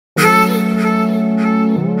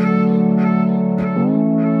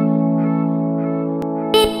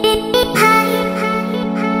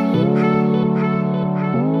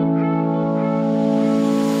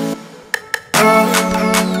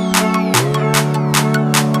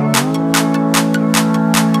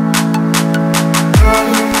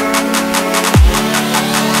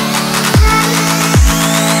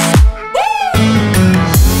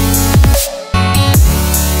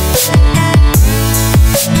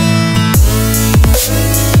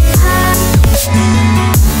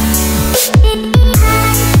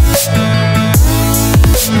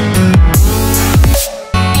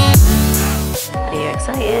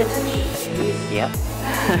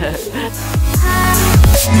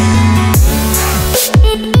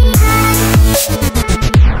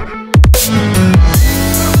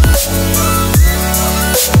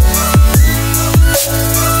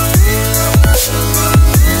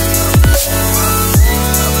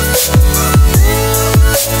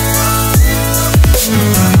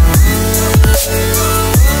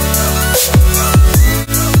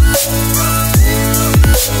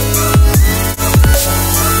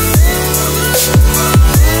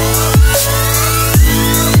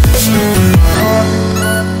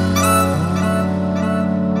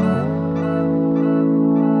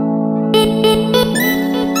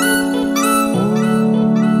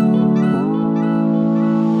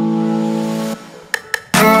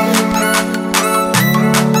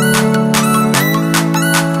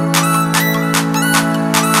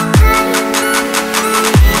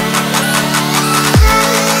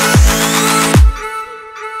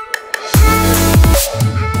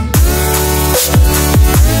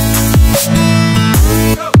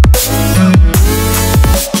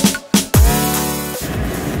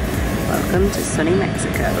Welcome to sunny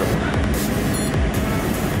Mexico.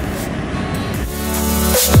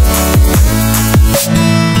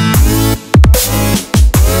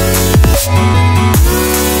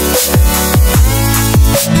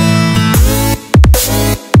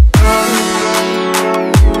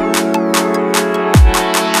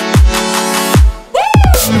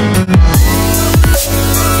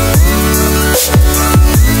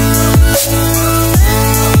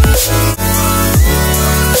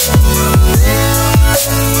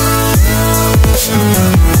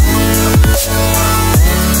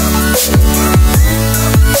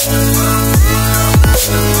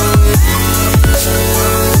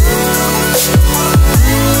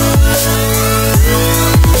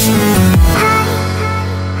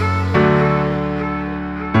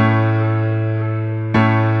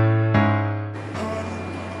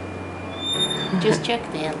 Just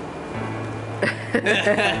checked in.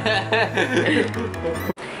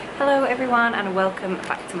 Hello everyone and welcome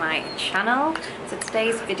back to my channel. So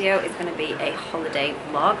today's video is going to be a holiday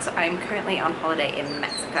vlog. So I'm currently on holiday in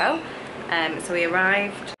Mexico. So we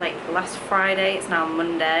arrived like last Friday, it's now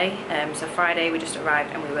Monday. So Friday we just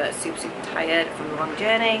arrived and we were super tired from the long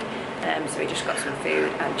journey. So we just got some food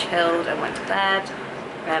and chilled and went to bed.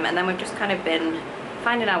 And then we've just kind of been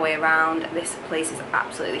finding our way around. This place is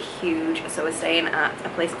absolutely huge. So we're staying at a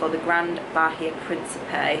place called the Grand Bahia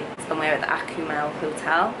Principe and we're at the Acumel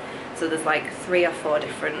Hotel. So there's like 3 or 4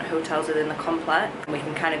 different hotels within the complex. We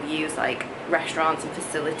can kind of use like restaurants and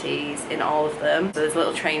facilities in all of them. So there's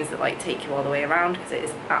little trains that like take you all the way around because it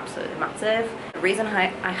is absolutely massive. The reason I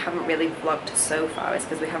haven't really vlogged so far is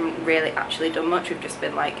because we haven't really actually done much. We've just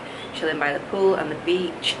been like chilling by the pool and the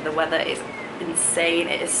beach. The weather is insane.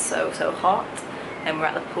 It is so hot. And we're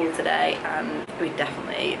at the pool today and we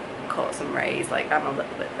definitely caught some rays. Like I'm a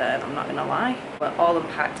little bit burnt, I'm not gonna lie. We're all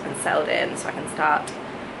unpacked and settled in so I can start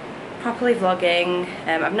properly vlogging.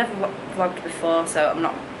 I've never vlogged before so I'm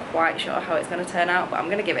not quite sure how it's going to turn out, but I'm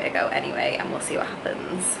going to give it a go anyway and we'll see what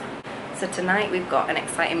happens. So tonight we've got an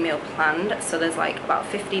exciting meal planned. So there's like about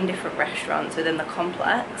 15 different restaurants within the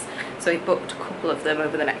complex. So we booked a couple of them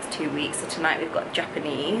over the next 2 weeks. So tonight we've got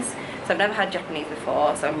Japanese. So I've never had Japanese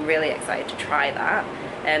before, so I'm really excited to try that.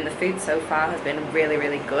 And the food so far has been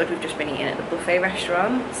really good. We've just been eating at the buffet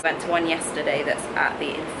restaurants. Went to one yesterday that's at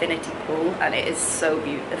the infinity pool and it is so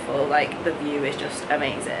beautiful. Like the view is just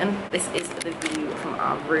amazing. This is the view from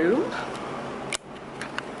our room.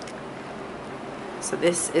 So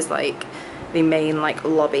this is like the main like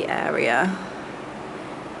lobby area.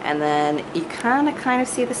 And then you kind of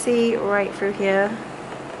see the sea right through here.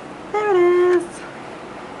 There it is.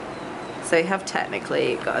 So you have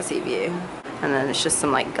technically got a sea view. And then it's just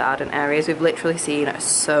some like garden areas. We've literally seen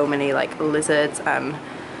so many like lizards and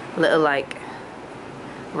little like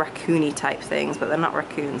raccoony type things, but they're not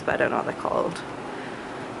raccoons, but I don't know what they're called.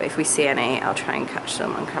 But if we see any, I'll try and catch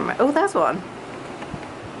them on camera. Oh, there's one.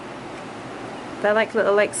 They're like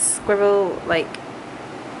little like squirrel like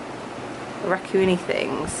raccoony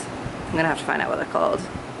things. I'm gonna have to find out what they're called.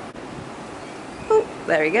 Oh,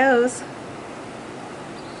 there he goes.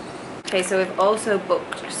 Okay, so we've also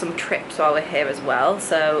booked some trips while we're here as well.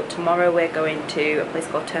 So tomorrow we're going to a place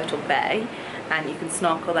called Turtle Bay and you can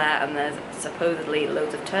snorkel there and there's supposedly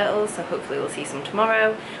loads of turtles, so hopefully we'll see some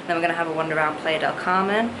tomorrow. Then we're going to have a wander around Playa del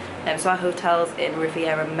Carmen. So our hotel's in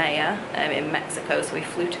Riviera Maya in Mexico, so we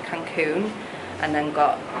flew to Cancun and then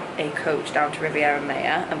got a coach down to Riviera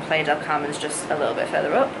Maya, and Playa del Carmen's just a little bit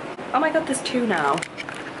further up. Oh my god, there's 2 now.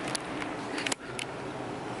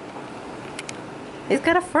 He's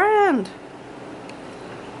got a friend.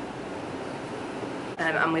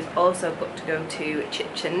 and we've also got to go to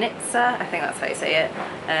Chichen Itza, I think that's how you say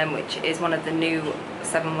it, which is one of the new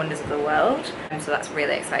 7 wonders of the world, so that's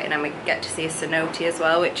really exciting. And we get to see a cenote as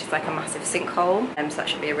well, which is like a massive sinkhole, so that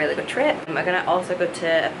should be a really good trip. And we're going to also go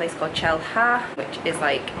to a place called Chelha, which is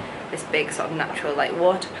like this big sort of natural like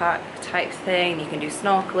water park type thing. You can do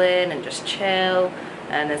snorkeling and just chill,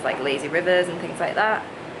 and there's like lazy rivers and things like that,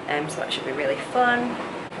 so that should be really fun.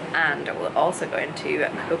 And we're also going to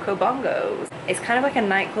Coco Bongos. It's kind of like a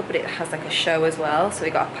nightclub, but it has like a show as well, so we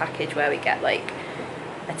got a package where we get like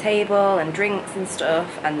a table and drinks and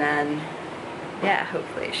stuff, and then yeah,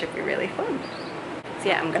 hopefully it should be really fun. So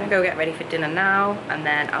yeah, I'm gonna go get ready for dinner now, and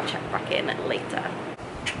then I'll check back in later.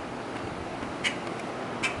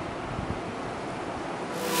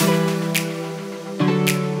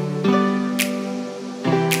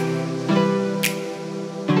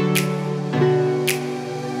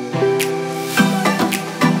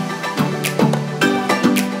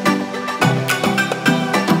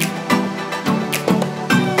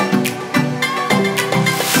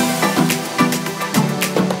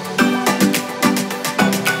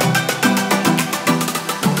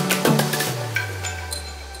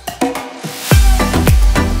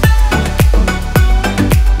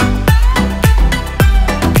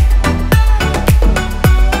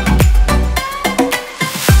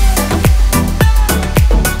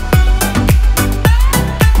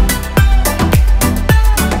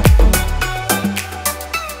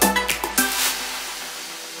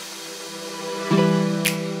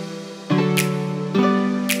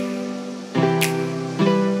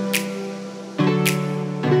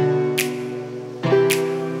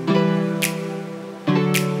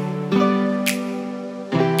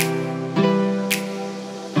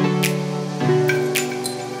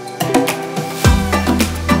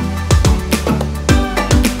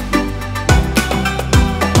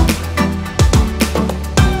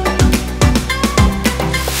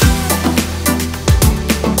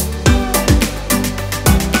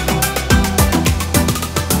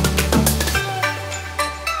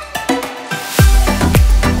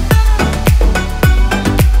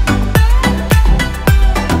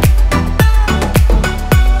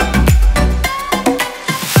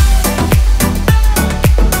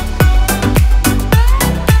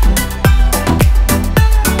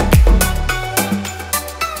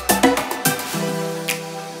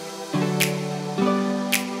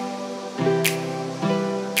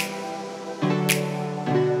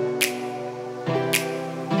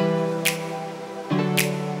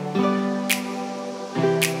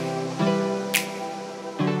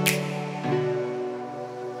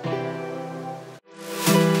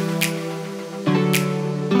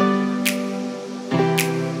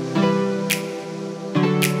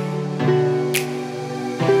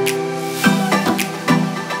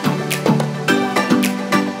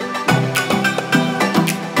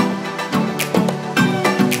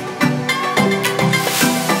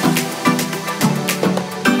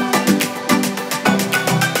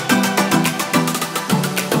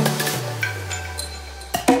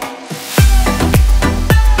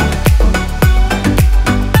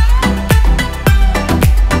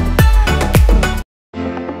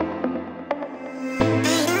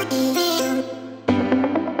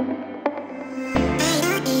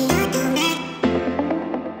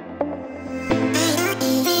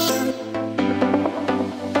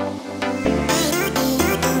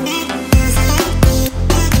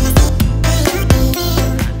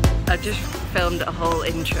 Filmed a whole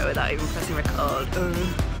intro without even pressing record.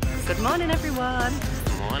 Good morning everyone.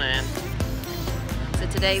 Good morning. So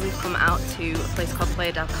today we've come out to a place called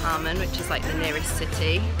Playa del Carmen, which is like the nearest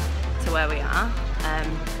city to where we are.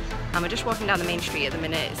 And we're just walking down the main street at the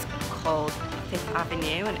minute. It's called 5th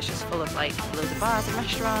Avenue, and it's just full of like loads of bars and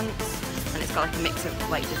restaurants, and it's got like a mix of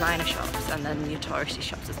like designer shops and then your touristy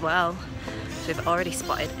shops as well. So we've already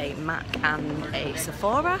spotted a Mac and a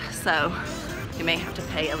Sephora, so we may have to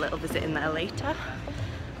pay a little visit in there later.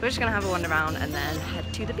 We're just gonna have a wander around and then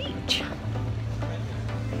head to the beach.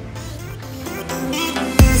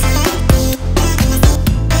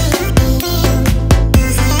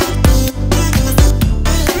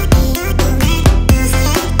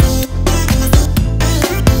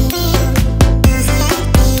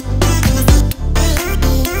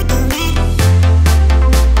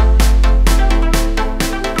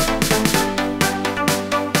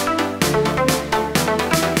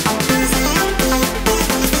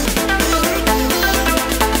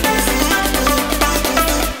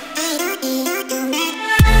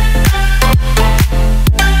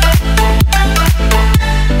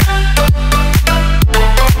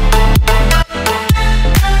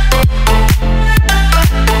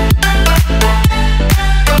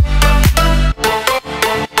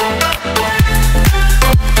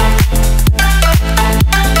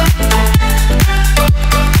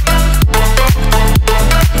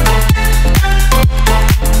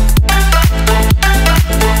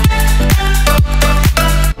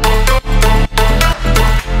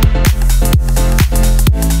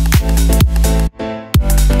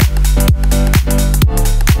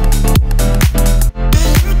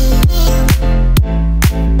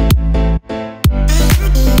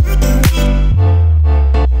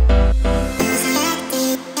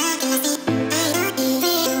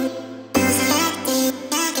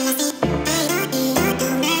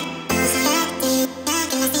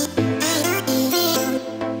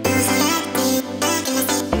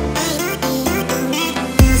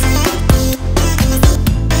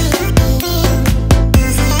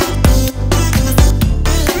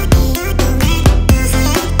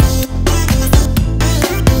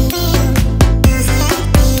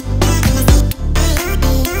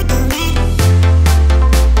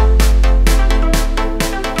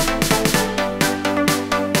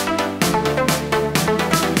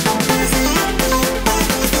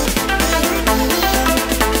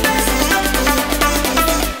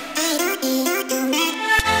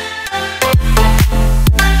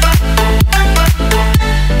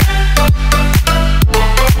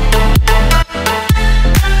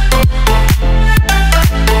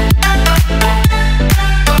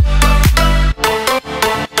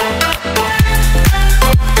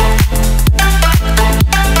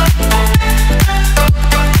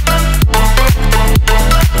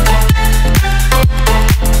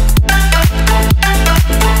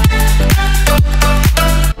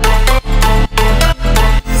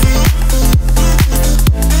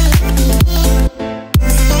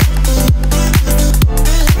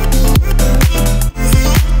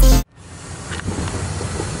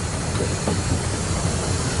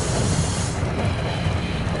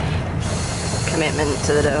 commitment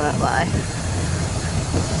to the donut life.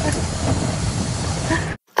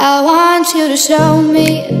 I want you to show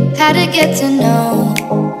me how to get to know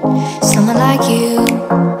someone like you,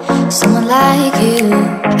 someone like you.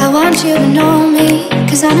 I want you to know me,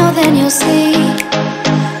 'cause I know then you'll see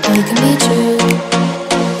you can be true,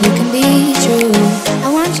 you can be true. I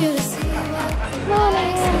want you to see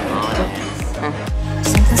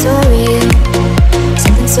something so real,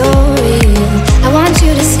 something so real. I want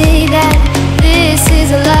you to see that this is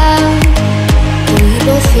a love that we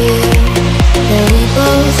both feel, that we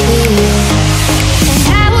both feel. And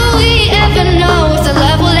how will we ever know if the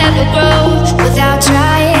love will ever grow without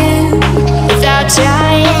trying, without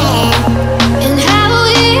trying? And how will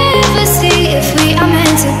we ever see if we are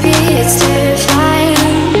meant to be? It's terrifying,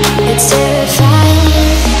 it's terrifying.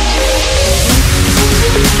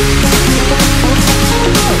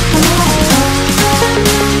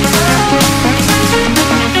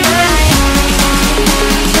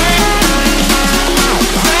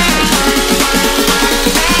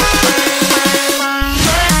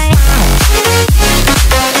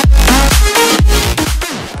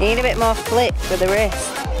 You need a bit more flip with the wrist.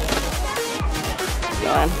 Go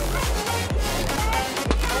on.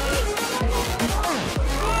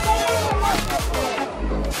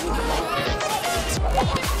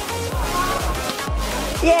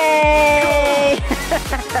 Yay!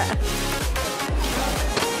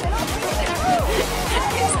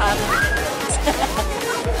 It's hard.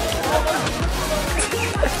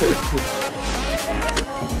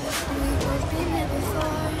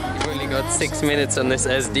 You've only got 6 minutes on this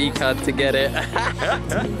SD card to get it.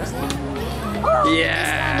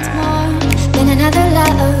 Yeah! Than another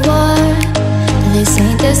lot of war. This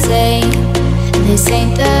ain't the same, this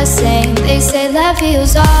ain't the same. They say love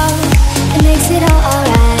heals all, it makes it all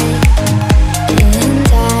alright.